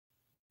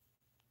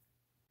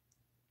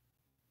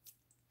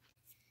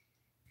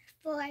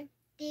Form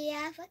the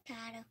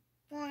avocado.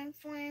 Form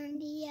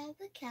the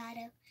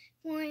avocado.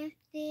 Form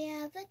the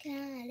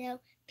avocado.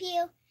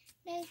 Peel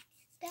the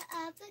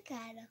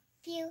avocado.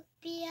 Peel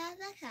the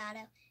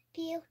avocado.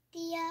 Peel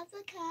the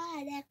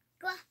avocado.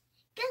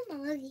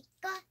 Guacamole.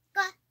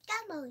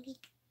 Guacamole.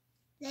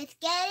 Let's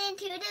get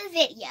into the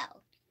video.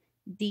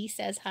 Dee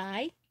says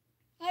hi.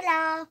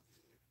 Hello.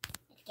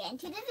 Let's get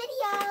into the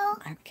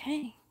video.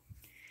 Okay.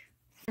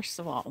 First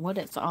of all, what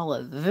is all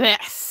of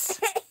this?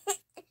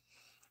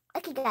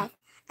 Okay, guys.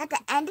 At the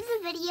end of the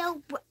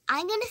video,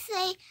 I'm going to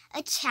say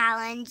a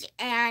challenge.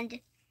 And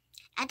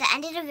at the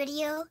end of the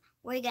video,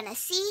 we're going to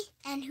see.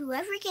 And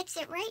whoever gets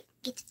it right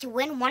gets to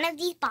win one of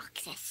these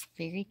boxes.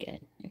 Very good.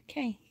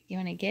 Okay. You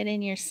want to get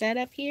in your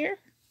setup here?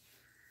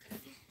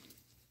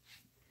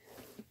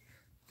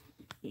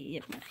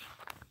 Yep.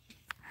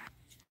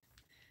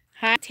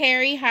 Hi,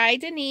 Terry. Hi,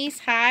 Denise.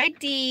 Hi,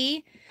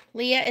 Dee.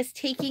 Leah is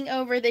taking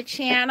over the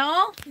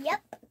channel.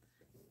 Yep.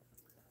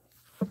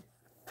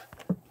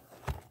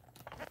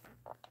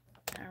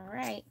 All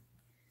right.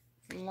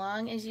 As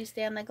long as you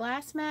stay on the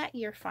glass mat,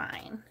 you're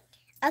fine.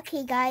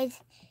 Okay,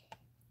 guys.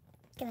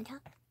 Can I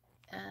talk?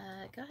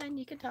 Go ahead.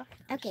 You can talk.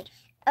 Okay.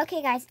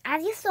 Okay, guys.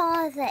 As you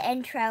saw in the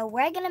intro,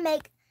 we're going to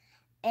make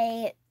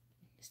a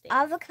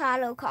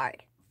avocado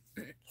card.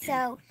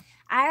 So,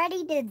 I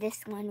already did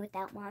this one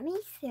without Mommy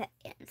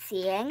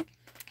seeing.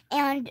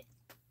 And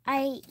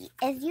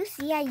as you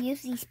see, I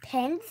use these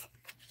pins.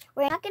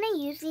 We're not going to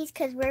use these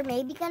because we're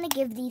maybe going to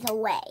give these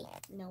away.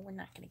 No, we're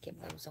not going to give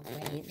those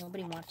away.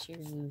 Nobody wants your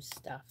used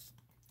stuff.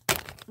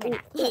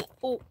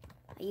 Oh.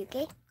 Are you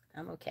okay?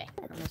 I'm okay.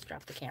 I almost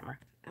dropped the camera.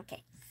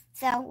 Okay.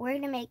 So we're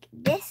going to make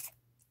this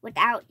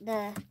without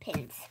the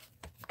pins.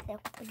 So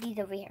put these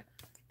over here.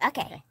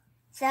 Okay.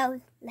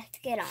 So let's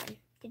get on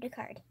to the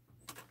card.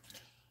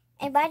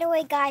 And by the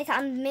way, guys,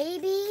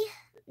 maybe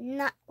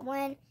not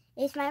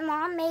if my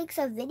mom makes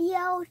a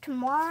video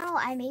tomorrow,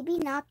 I maybe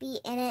not be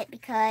in it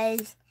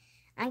because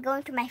I'm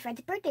going to my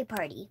friend's birthday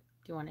party.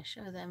 Do you want to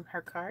show them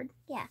her card?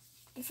 Yeah.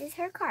 This is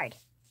her card.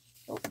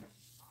 Oh.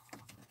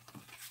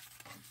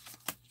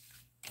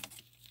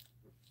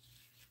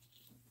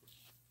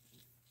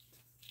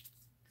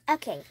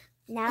 Okay,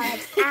 now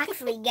let's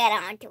actually get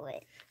onto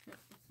it.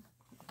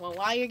 Well,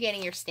 while you're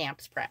getting your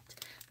stamps prepped,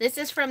 this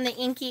is from the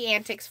Inky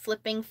Antics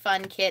Flipping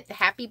Fun Kit. The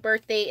Happy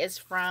Birthday is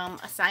from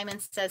a Simon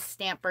Says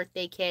Stamp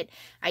Birthday Kit.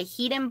 I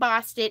heat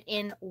embossed it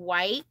in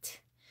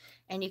white,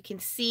 and you can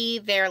see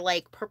they're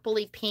like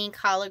purpley pink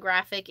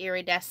holographic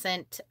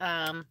iridescent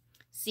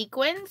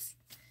sequins.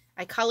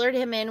 I colored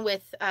him in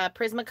with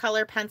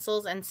Prismacolor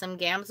pencils and some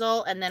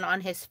Gamsol, and then on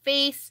his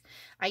face,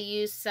 I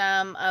used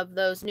some of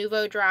those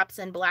Nuvo drops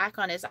in black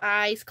on his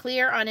eyes,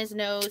 clear on his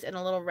nose, and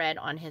a little red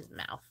on his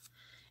mouth.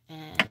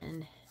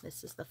 And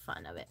this is the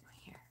fun of it right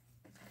here.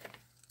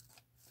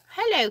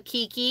 Hello,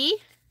 Kiki.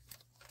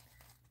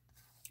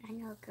 I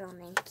know a girl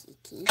named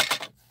Kiki.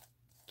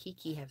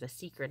 Kiki has a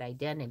secret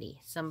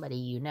identity. Somebody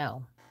you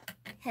know.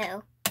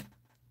 Who?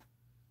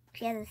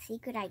 She has a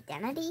secret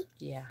identity?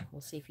 Yeah,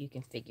 we'll see if you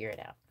can figure it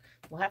out.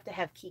 We'll have to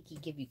have Kiki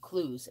give you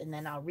clues, and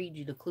then I'll read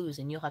you the clues,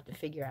 and you'll have to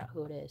figure out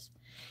who it is.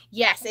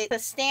 Yes, it's a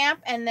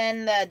stamp, and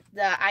then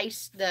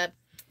the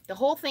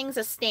whole thing's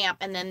a stamp,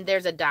 and then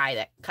there's a die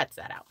that cuts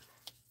that out.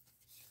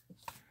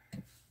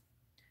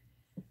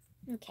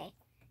 Okay.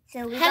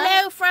 So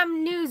hello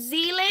from New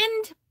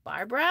Zealand,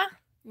 Barbara.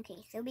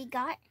 Okay, so we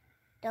got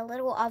the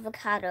little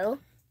avocado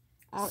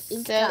all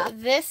inked so up.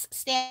 This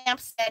stamp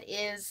set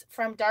is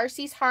from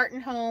Darcie's Heart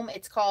and Home.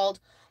 It's called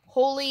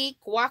Holy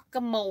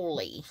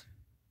Guacamole.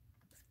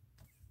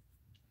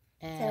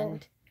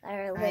 And so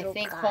I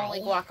think Holy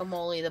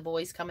Guacamole, the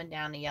boy's coming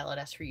down to yell at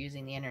us for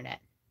using the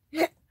internet.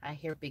 I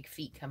hear big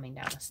feet coming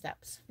down the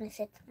steps.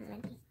 Here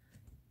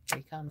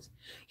he comes.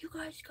 You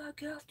guys gotta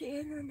get off the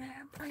internet.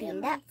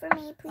 Clean that for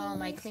me, please. Oh,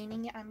 am I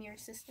cleaning it? I'm your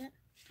assistant.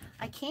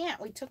 I can't.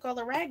 We took all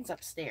the rags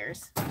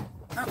upstairs.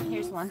 Oh,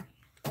 here's one.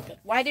 Okay.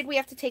 Why did we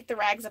have to take the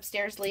rags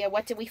upstairs, Leah?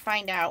 What did we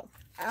find out?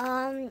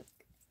 All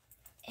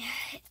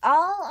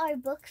our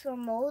books were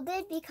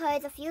molded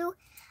because a few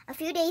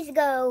days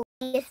ago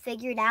we just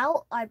figured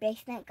out our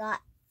basement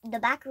the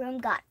back room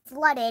got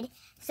flooded,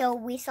 so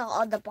we saw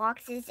all the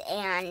boxes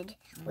and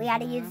we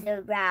had to use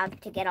the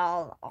rag to get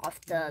all off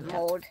the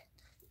mold.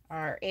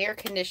 Our air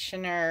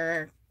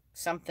conditioner,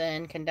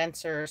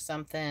 condenser or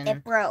something.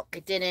 It broke.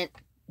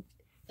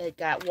 It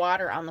got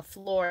water on the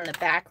floor in the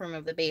back room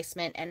of the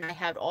basement, and I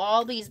had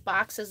all these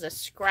boxes of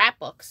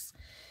scrapbooks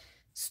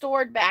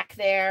stored back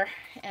there,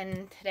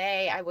 and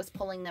today I was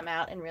pulling them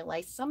out and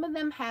realized some of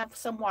them have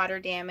some water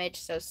damage,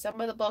 so some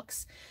of the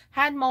books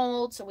had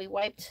mold, so we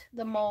wiped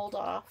the mold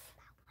off.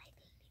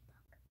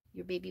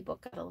 Your baby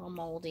book got a little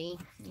moldy.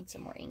 Need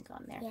some more ink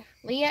on there. Yeah.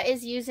 Leah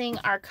is using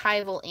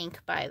archival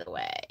ink, by the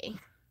way.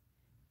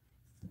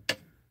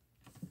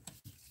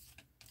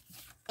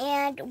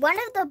 And one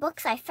of the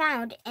books I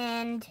found,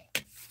 and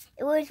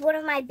it was one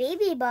of my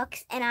baby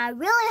books, and I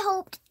really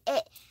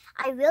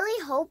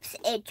hopes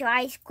it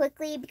dries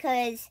quickly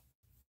because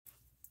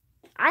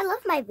I love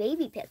my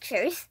baby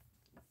pictures.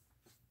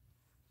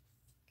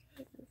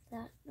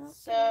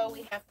 So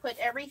we have put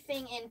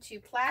everything into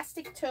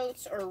plastic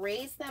totes or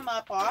raise them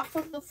up off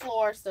of the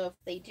floor so if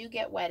they do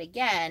get wet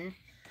again,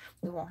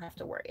 we won't have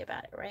to worry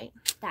about it, right?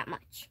 That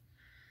much.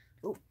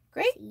 Ooh,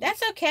 great.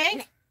 That's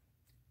okay.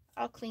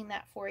 I'll clean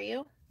that for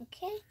you.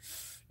 Okay.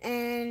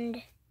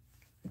 And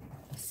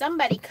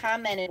somebody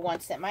commented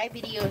once that my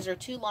videos are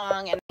too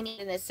long and I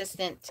need an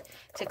assistant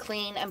to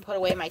clean and put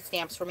away my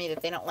stamps for me,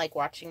 that they don't like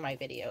watching my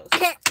videos.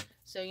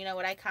 So you know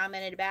what I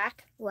commented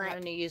back? What? I'm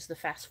going to use the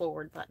fast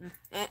forward button.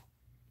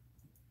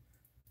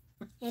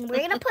 And we're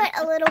going to put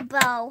a little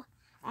bow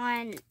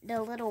on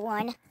the little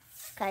one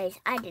because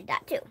I did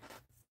that too.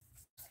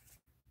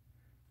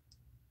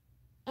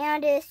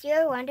 And if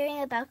you're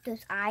wondering about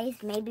those eyes,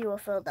 maybe we'll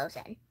fill those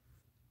in.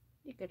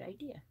 A good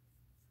idea.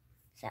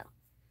 So,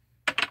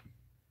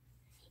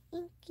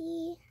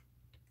 inky.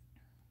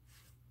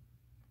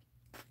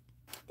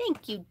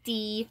 Thank you,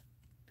 Dee.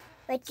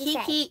 What'd you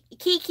say?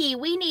 Kiki,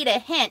 we need a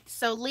hint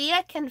so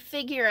Leah can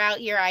figure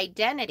out your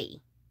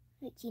identity.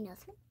 Wait, she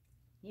knows me?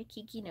 Yeah,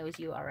 Kiki knows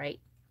you, all right.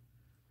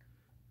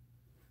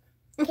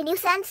 Can you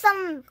send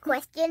some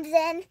questions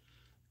in?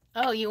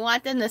 Oh, you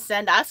want them to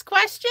send us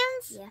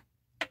questions? Yeah.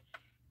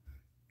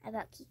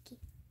 About Kiki.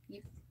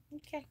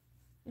 Okay.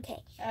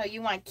 Okay. Oh,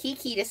 you want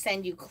Kiki to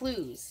send you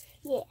clues?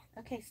 Yeah.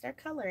 Okay, start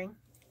coloring.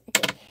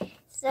 Okay.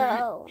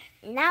 So,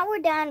 now we're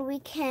done. We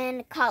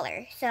can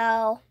color.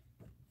 So,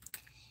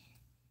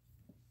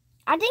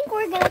 I think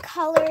we're going to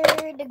color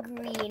the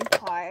green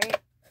part.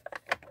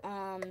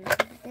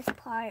 This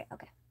part.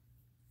 Okay.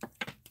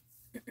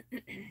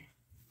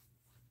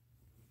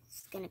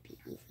 It's going to be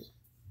easy.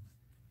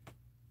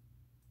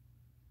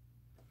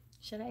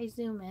 Should I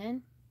zoom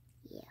in?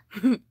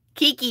 Yeah.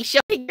 Kiki,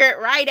 she'll figure it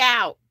right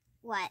out.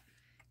 What?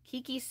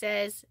 Kiki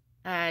says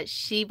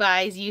she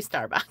buys you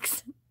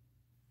Starbucks.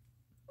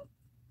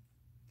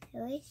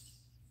 Really?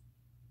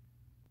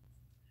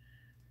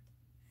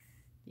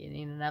 You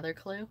need another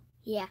clue?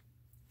 Yeah.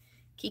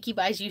 Kiki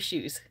buys you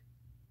shoes.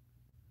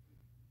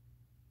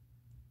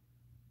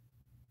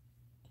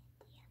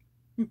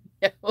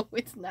 No,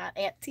 it's not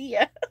Aunt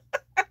Tia.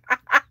 I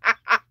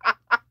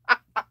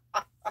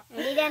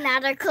need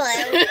another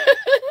clue.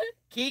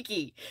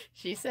 Kiki,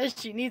 she says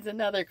she needs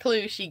another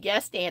clue. She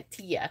guessed Aunt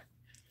Tia.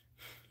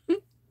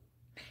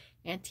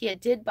 Aunt Tia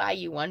did buy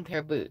you one pair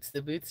of boots.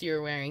 The boots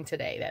you're wearing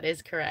today. That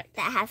is correct.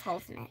 That has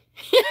holes in it.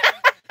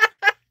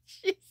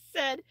 She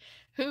said,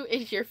 who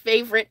is your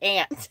favorite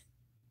aunt?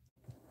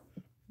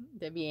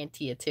 That'd be Aunt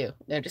Tia too.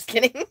 No, just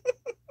kidding.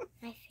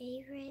 My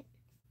favorite?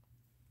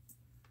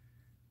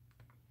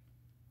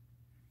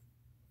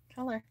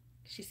 Color.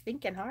 She's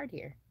thinking hard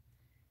here.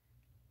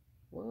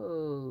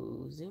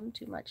 Whoa, zoom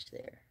too much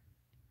there.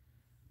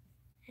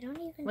 I don't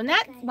even when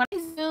I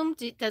zoom,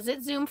 does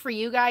it zoom for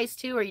you guys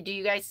too, or do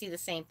you guys see the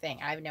same thing?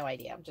 I have no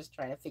idea. I'm just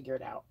trying to figure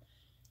it out.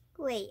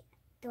 Wait,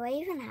 do I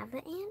even have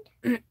an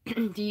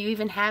aunt? Do you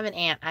even have an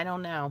aunt? I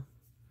don't know.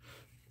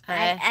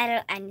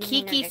 I don't.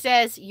 Kiki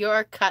says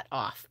you're cut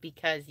off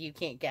because you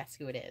can't guess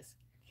who it is.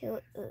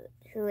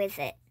 Who is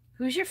it?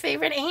 Who's your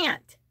favorite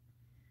aunt?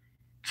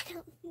 I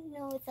don't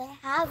know if I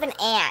have an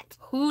aunt.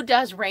 Who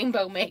does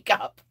rainbow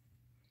makeup?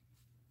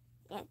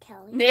 Aunt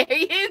Kelly. There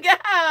you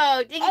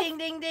go. Ding, ding,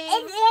 ding, ding.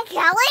 It's Aunt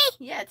Kelly?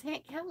 Yeah, it's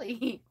Aunt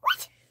Kelly.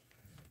 What?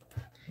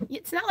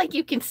 It's not like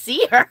you can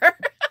see her.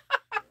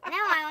 No,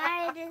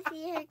 I wanted to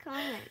see her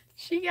comment.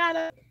 She got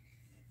a...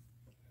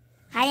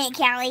 Hi, Aunt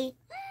Kelly.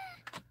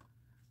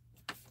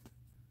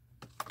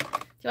 Do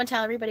you want to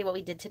tell everybody what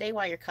we did today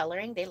while you're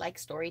coloring? They like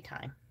story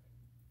time.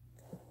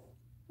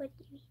 What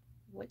do you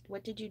mean?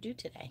 What did you do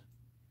today?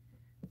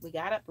 We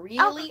got up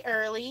really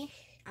early.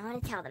 I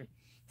want to tell them.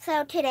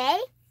 So today,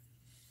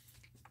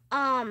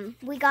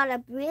 we got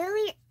up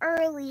really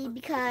early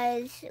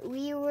because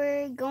we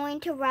were going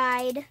to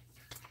ride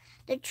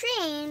the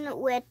train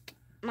with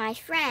my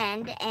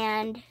friend,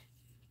 and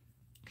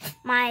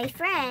my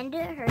friend,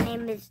 her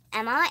name is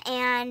Emma,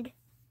 and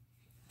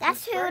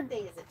that's Whose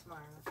birthday is it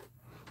tomorrow?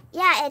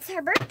 Yeah, it's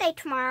her birthday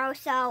tomorrow,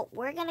 so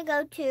we're going to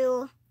go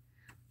to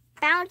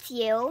Bounce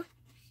You,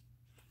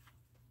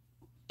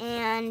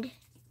 and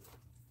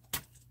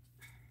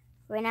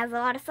we're going to have a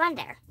lot of fun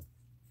there.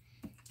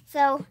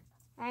 So,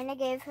 I'm going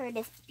to give her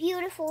this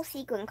beautiful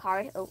sequin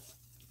card. Oh,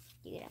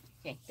 you get it.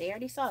 Okay, they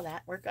already saw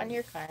that. Work on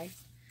your card.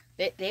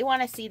 They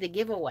want to see the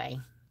giveaway.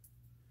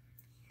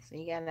 So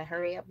you got to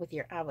hurry up with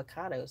your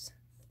avocados.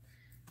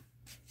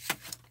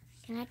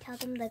 Can I tell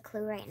them the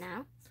clue right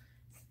now?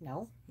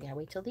 No, yeah,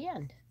 wait till the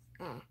end.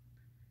 Oh.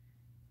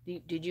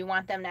 Did you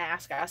want them to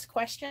ask us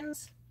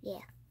questions? Yeah.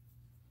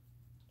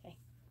 Okay.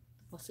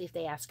 We'll see if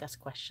they ask us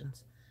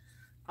questions.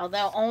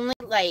 Although only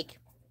like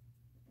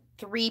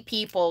 3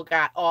 people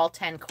got all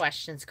 10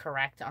 questions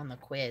correct on the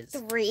quiz.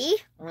 3?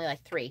 Only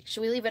like 3.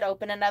 Should we leave it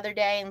open another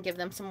day and give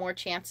them some more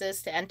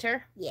chances to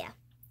enter? Yeah.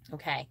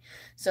 Okay,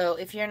 so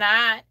if you're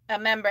not a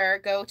member,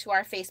 go to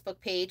our Facebook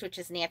page, which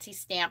is Nancy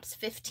Stamps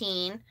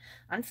 15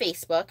 on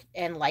Facebook,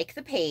 and like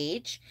the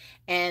page.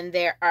 And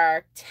there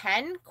are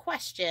 10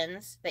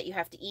 questions that you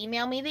have to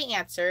email me the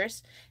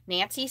answers.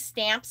 Nancy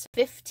Stamps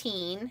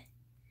 15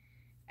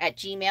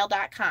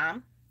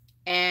 @gmail.com,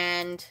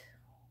 and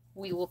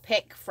we will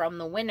pick from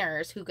the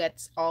winners who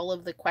gets all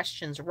of the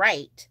questions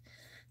right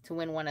to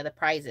win one of the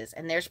prizes.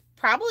 And there's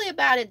probably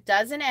about a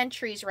dozen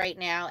entries right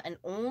now, and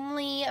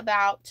only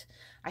about,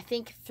 I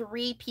think,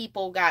 3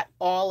 people got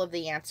all of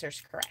the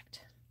answers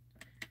correct.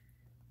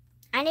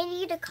 I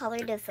need you to color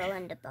to fill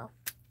in the bow.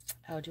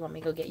 Oh, do you want me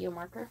to go get you a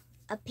marker?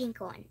 A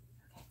pink one.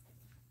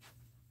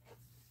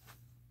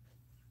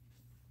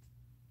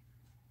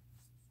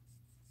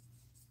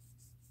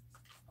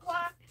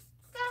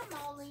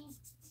 Guacamole.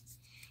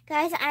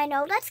 Guys, I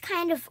know that's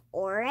kind of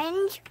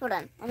orange. Hold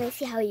on. Let me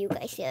see how you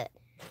guys see it.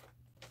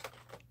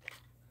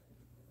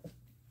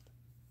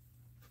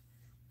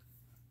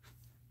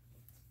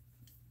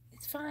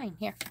 It's fine.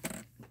 Here.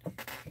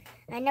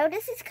 I know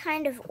this is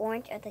kind of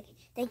orange. Oh,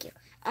 thank you.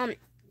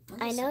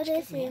 I know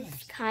this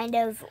is kind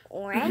of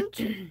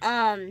orange.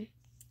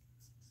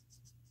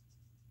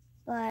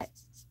 But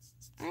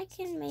I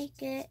can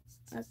make it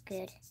look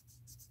good.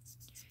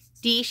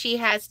 Dee, she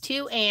has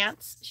 2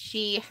 aunts.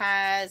 She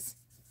has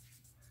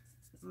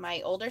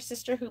my older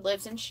sister who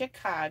lives in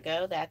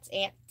Chicago. That's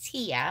Aunt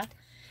Tia.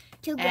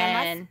 2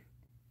 grandmas.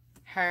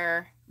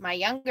 And my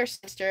younger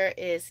sister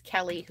is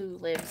Kelly, who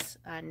lives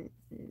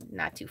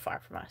not too far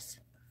from us.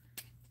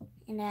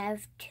 And I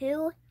have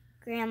 2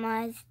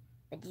 grandmas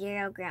but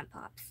 0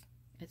 grandpops.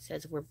 It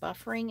says we're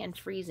buffering and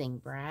freezing,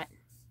 Brat.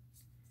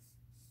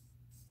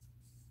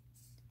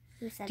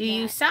 Who said Do that?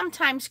 you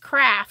sometimes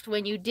craft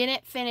when you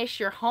didn't finish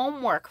your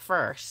homework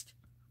first?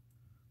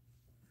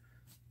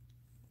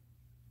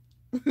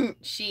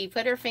 She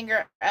put her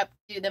finger up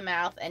to the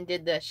mouth and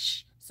did the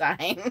shh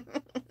sign.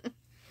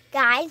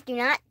 Guys, do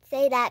not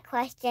say that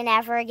question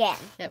ever again.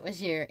 That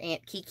was your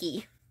Aunt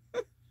Kiki. Do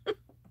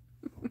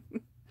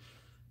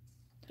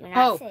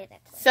not say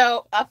that question.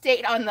 So,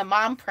 update on the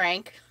mom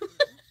prank.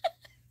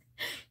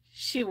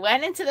 She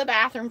went into the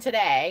bathroom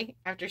today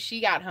after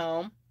she got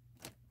home,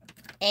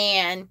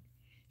 and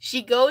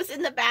she goes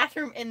in the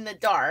bathroom in the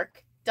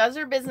dark, does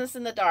her business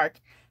in the dark,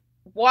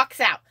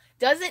 walks out,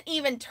 doesn't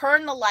even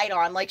turn the light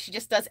on, like she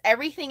just does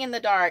everything in the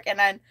dark.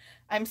 And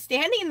I'm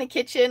standing in the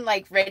kitchen,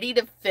 like ready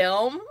to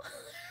film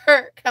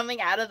her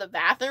coming out of the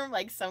bathroom,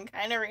 like some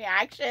kind of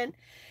reaction,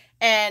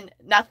 and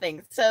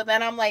nothing. So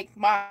then I'm like,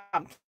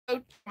 Mom, go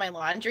to my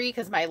laundry,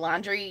 because my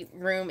laundry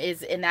room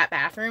is in that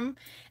bathroom.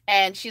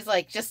 And she's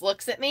like, just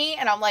looks at me,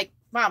 and I'm like,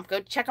 Mom,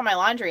 go check on my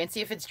laundry and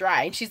see if it's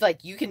dry. And she's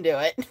like, you can do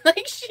it.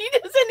 Like, she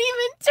doesn't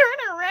even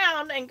turn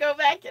around and go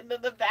back into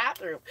the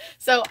bathroom.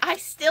 So I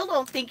still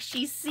don't think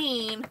she's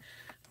seen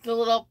the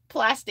little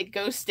plastic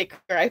ghost sticker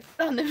I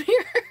put on the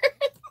mirror.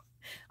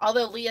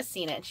 Although Leah's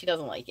seen it and she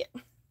doesn't like it.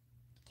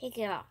 Take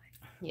it off.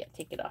 Yeah,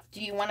 take it off.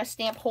 Do you want to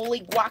stamp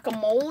Holy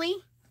Guacamole?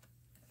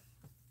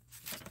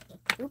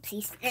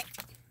 Oopsies.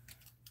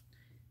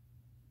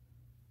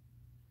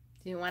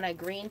 Do you want a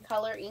green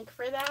color ink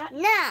for that?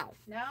 No.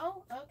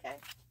 No? Okay.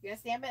 You gonna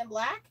stamp it in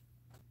black?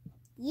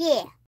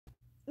 Yeah.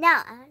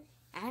 No.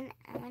 I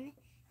want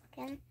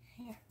to.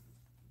 Here.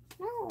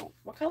 No.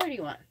 What color do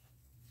you want?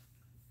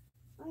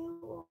 I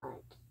want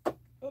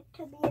it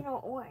to be in an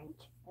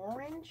orange.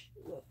 Orange?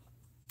 Yeah.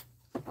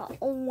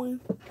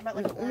 Orange. How about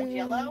like orange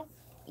yellow?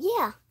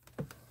 Yeah.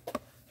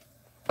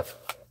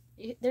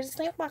 There's a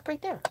stamp block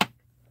right there.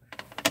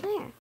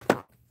 Where?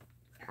 Oh,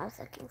 I was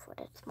looking for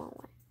the small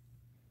one.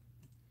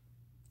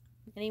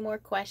 Any more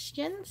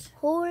questions?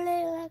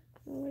 Holy.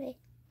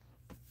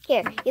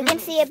 Here, you can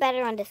see it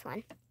better on this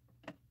one.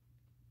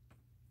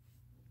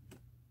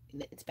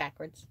 It's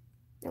backwards.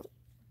 Nope.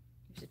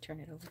 You have to turn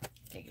it over.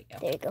 There you go.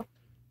 There you go.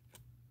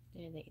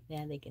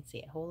 There they can see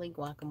it. Holy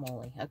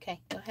Guacamole.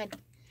 Okay, go ahead.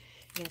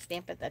 You're going to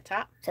stamp at the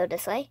top? So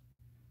this way?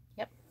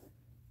 Yep.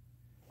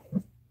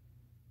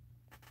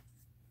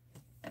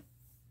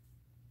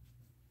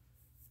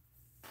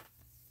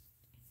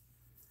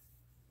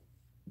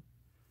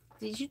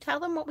 Did you tell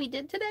them what we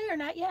did today or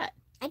not yet?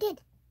 I did.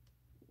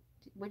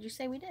 What'd you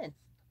say we did?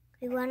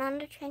 We went on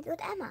the train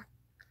with Emma.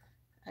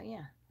 Oh,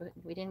 yeah.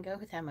 We didn't go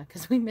with Emma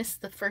because we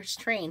missed the first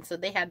train, so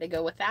they had to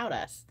go without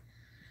us.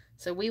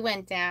 So we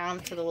went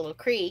down to the little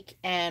creek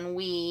and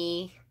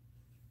we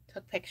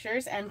took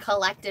pictures and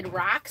collected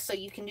rocks. So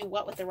you can do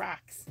what with the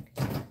rocks?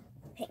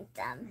 Paint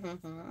them.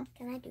 Mm-hmm.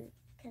 Can I draw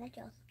something?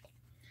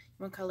 You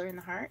want color in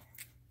the heart?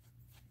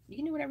 You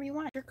can do whatever you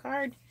want. Your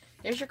card.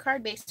 There's your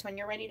card base when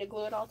you're ready to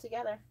glue it all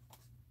together.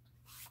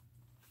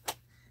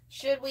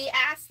 Should we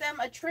ask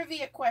them a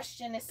trivia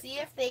question to see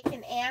if they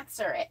can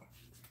answer it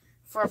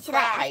for a Should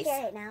prize? I ask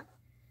it right now?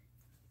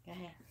 Go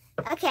ahead.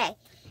 Okay.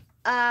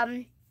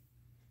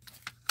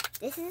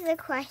 This is a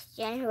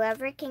question.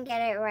 Whoever can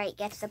get it right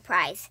gets the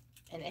prize.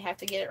 And they have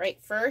to get it right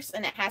first,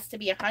 and it has to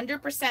be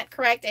 100%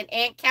 correct, and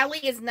Aunt Kelly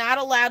is not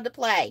allowed to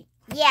play.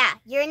 Yeah,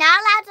 you're not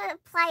allowed to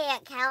play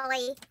it,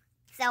 Kelly.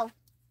 So,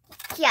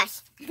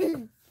 yes.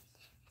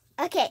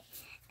 Okay.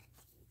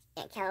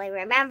 Aunt Kelly,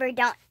 remember,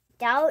 don't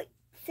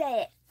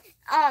say it.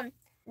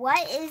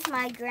 What is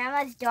my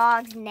grandma's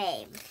dog's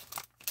name?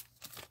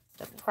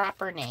 The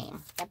proper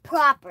name. The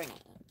proper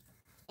name.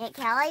 Aunt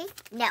Kelly?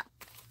 No.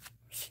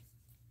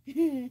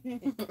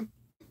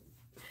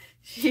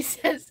 She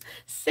says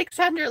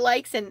 600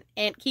 likes and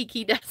Aunt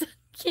Kiki does a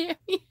cameo.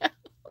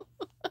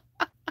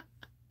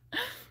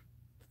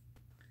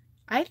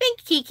 I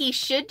think Kiki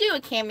should do a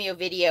cameo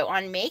video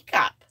on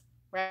makeup,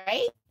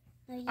 right?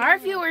 Oh, yeah. Our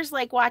viewers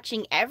like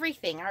watching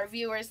everything. Our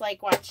viewers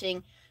like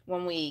watching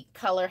when we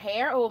color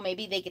hair. Oh,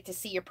 maybe they get to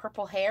see your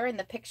purple hair in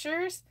the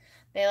pictures.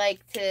 They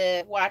like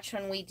to watch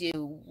when we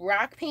do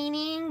rock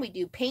painting, we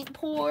do paint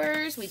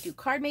pours, we do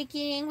card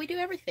making, we do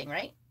everything,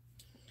 right?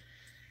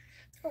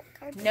 Oh,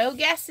 no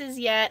guesses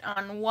yet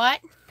on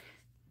what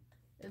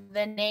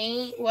the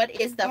name, what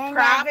is the They're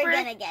proper, never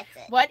gonna guess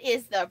it. what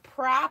is the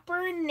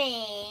proper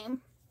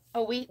name?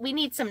 Oh, we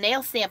need some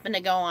nail stamping to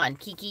go on,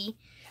 Kiki.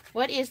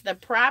 What is the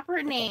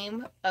proper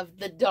name of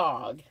the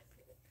dog?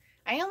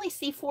 I only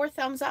see 4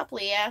 thumbs up,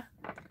 Leah.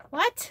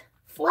 What?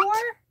 4?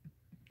 What?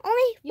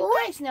 Only 4? You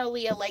guys know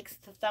Leah likes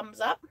the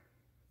thumbs up.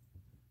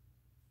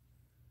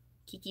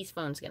 Kiki's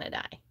phone's gonna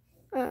die.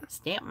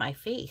 Stamp my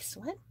face.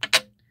 What?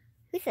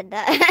 Who said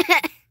that?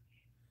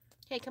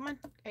 Okay, come on.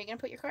 Are you gonna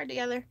put your card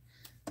together?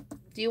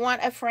 Do you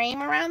want a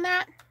frame around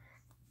that?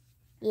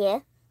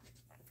 Yeah.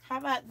 How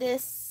about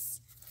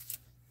this?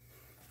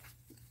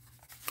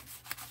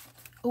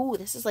 Ooh,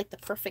 this is like the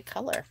perfect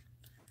color.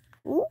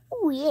 Ooh,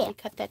 yeah. Can you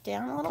cut that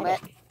down a little bit?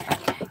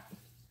 Okay.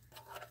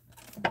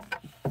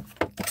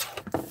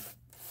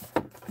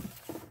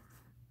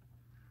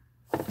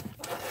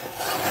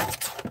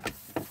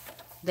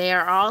 They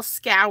are all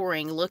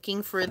scouring,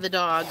 looking for the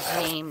dog's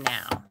name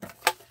now.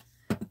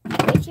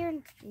 Where's your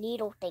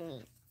needle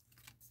thingy?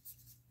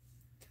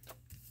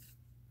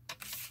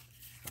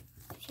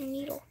 Where's your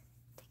needle thingy?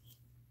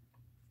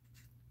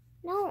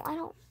 No, I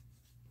don't.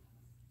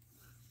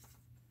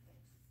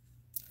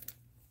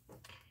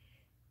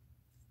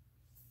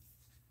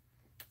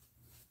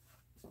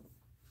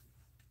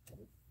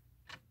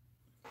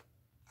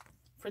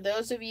 For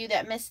those of you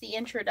that missed the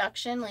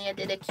introduction, Leah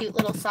did a cute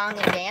little song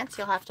and dance.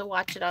 You'll have to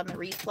watch it on the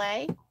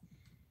replay.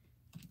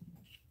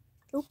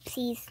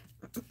 Oopsies.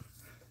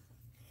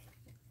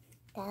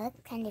 That looks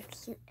kind of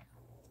cute.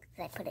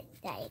 I put it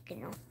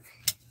diagonal.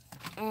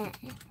 No,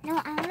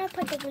 I want to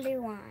put the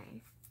glue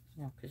on.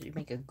 No, because you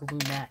make a glue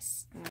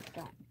mess. No, I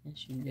don't.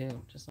 Yes, you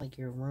do. Just like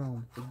your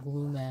room. The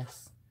glue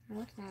mess.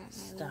 No, it's not my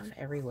Stuff room.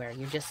 everywhere.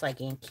 You're just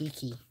like Aunt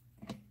Kiki.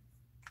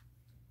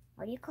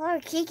 What do you call her?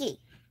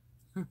 Kiki.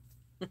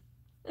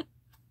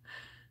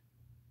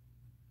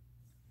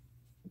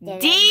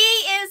 D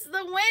is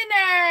the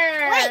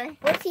winner! Wait,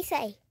 what did he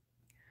say?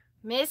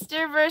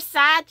 Mr.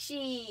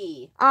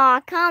 Versace.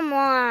 Aw, come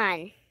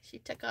on. She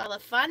took all the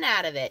fun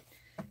out of it.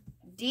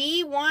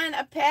 D won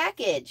a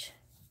package.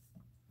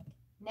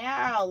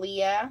 Now,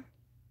 Leah,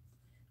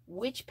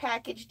 which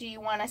package do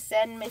you want to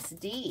send Miss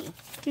D?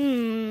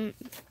 You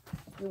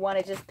want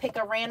to just pick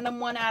a random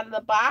one out of the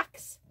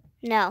box?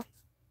 No.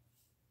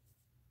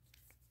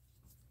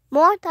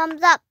 More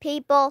thumbs up,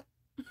 people.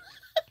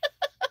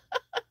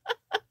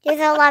 There's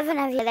 11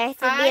 of you. There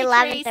should be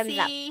 11 thumbs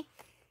up. Tracy.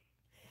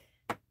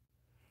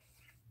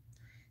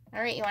 All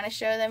right, you want to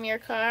show them your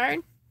card?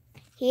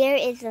 Here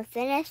is the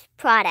finished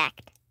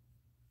product.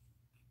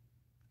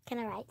 Can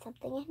I write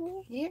something in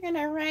here? You're going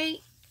to write,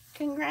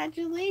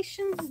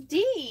 congratulations,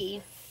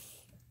 D.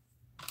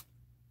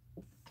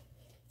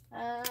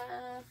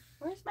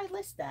 Where's my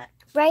list at?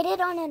 Write it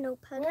on a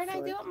notepad. Where did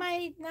I do it?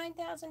 My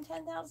 9,000,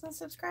 10,000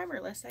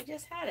 subscriber list. I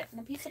just had it in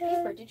a piece of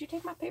paper. Did you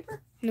take my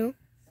paper? No.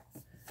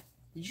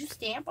 Did you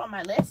stamp on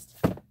my list?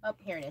 Oh,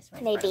 here it is.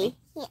 Right in front of Maybe.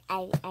 me.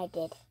 Yeah, I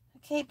did.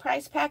 Okay,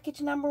 prize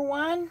package number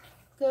 1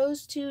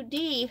 goes to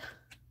D.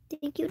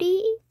 Thank you,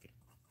 D.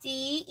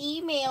 D,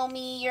 email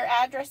me your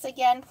address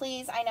again,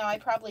 please. I know I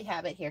probably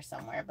have it here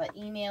somewhere, but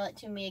email it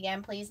to me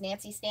again, please.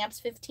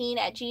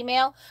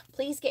 NancyStamps15@gmail.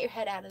 Please get your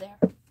head out of there.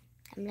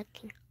 I'm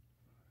looking.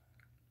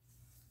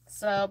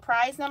 So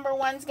prize number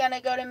 1's going to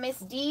go to Miss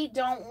D.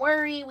 Don't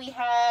worry, we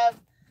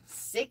have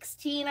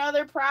 16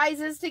 other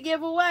prizes to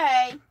give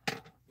away.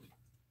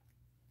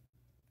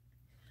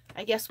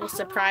 I guess we'll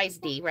surprise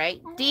D,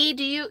 right? D,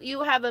 do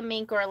you have a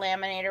mink or a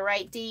laminator,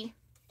 right, D?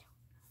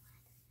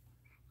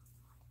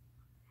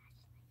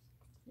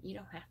 You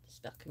don't have to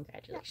spell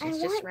congratulations.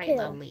 Just write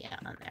Leah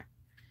on there.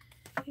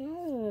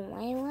 No,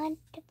 I want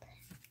to.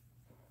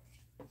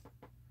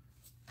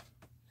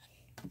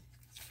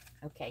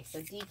 Okay, so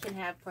D can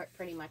have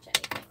pretty much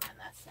anything, and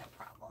that's no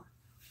problem.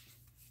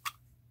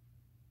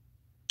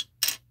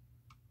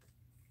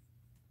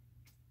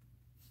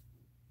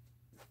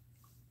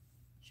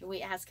 Should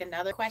we ask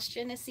another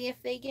question to see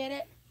if they get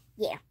it?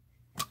 Yeah.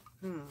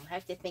 I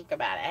have to think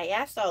about it. I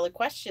asked all the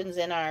questions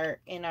in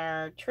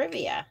our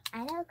trivia.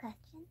 I know a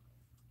question.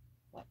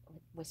 What?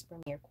 Whisper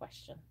me your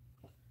question.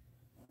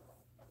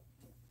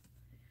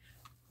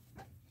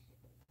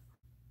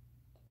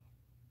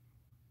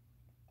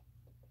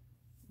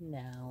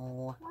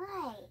 No.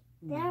 Why?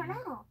 They don't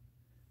know.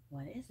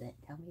 What is it?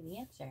 Tell me the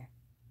answer.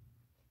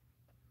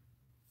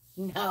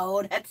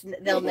 No,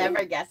 they'll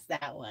never guess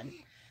that one.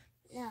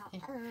 No.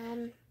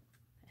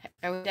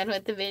 Are we done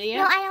with the video?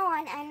 No,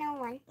 I know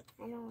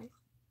one.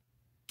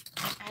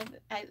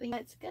 I think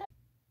that's good.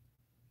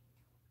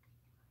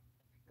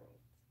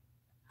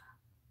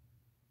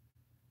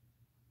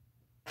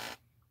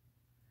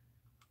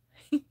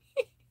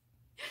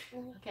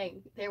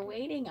 Okay, they're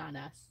waiting on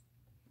us.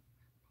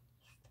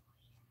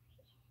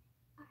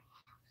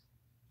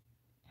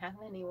 How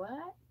many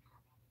what?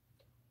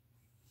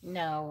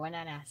 No, we're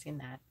not asking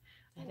that.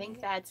 I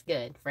think that's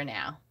good for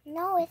now.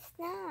 No, it's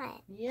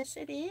not. Yes,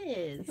 it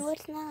is. No,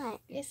 it's not.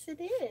 Yes,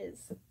 it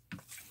is.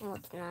 No,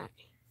 it's not.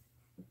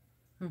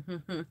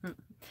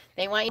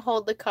 They want you to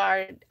hold the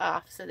card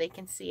off so they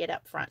can see it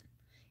up front.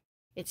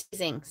 It's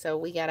using, so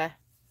we gotta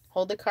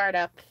hold the card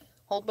up.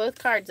 Hold both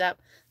cards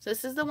up. So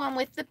this is the one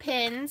with the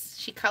pins.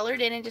 She colored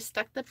in and just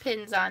stuck the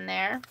pins on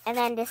there. And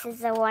then this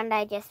is the one that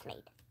I just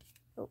made.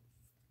 Oh.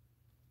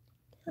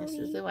 This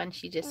is the one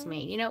she just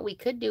made. You know what we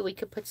could do? We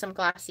could put some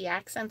glossy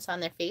accents on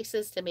their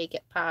faces to make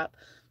it pop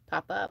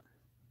up.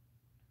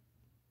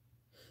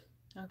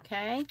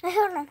 Okay.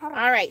 Hold on.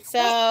 All right.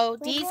 So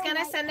Wait, Dee's going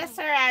to send us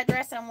her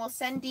address and we'll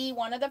send Dee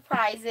one of the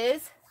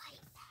prizes.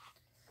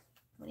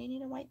 What do you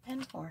need a white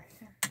pen for?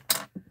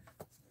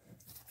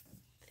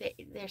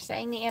 They're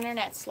saying the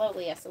internet's slow,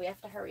 Leah, so we have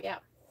to hurry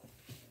up.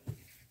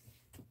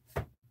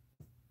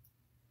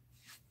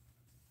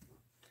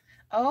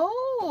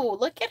 Oh,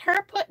 look at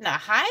her putting a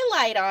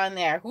highlight on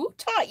there. Who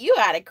taught you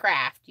how to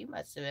craft? You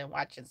must have been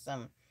watching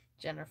some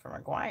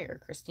Jennifer McGuire,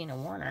 Christina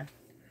Warner.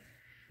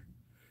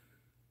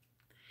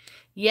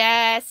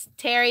 Yes,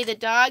 Terry, the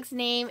dog's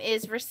name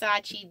is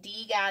Versace.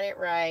 Dee got it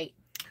right.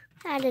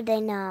 How did they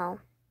know?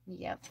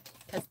 Yep,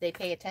 because they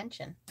pay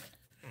attention.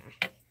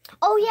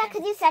 Oh, yeah,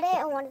 because you said it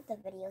in one of the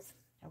videos.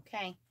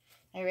 Okay.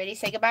 Are you ready to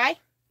say goodbye?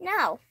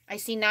 No. I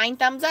see 9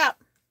 thumbs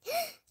up.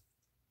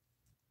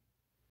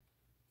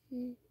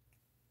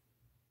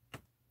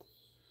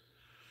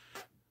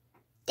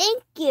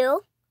 Thank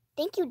you.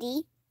 Thank you,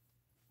 Dee.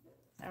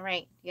 All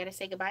right. You got to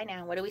say goodbye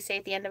now. What do we say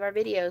at the end of our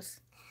videos?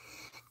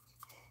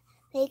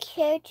 Make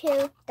sure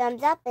to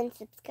thumbs up and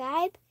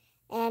subscribe.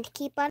 And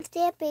keep on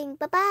stamping.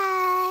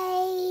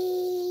 Bye-bye.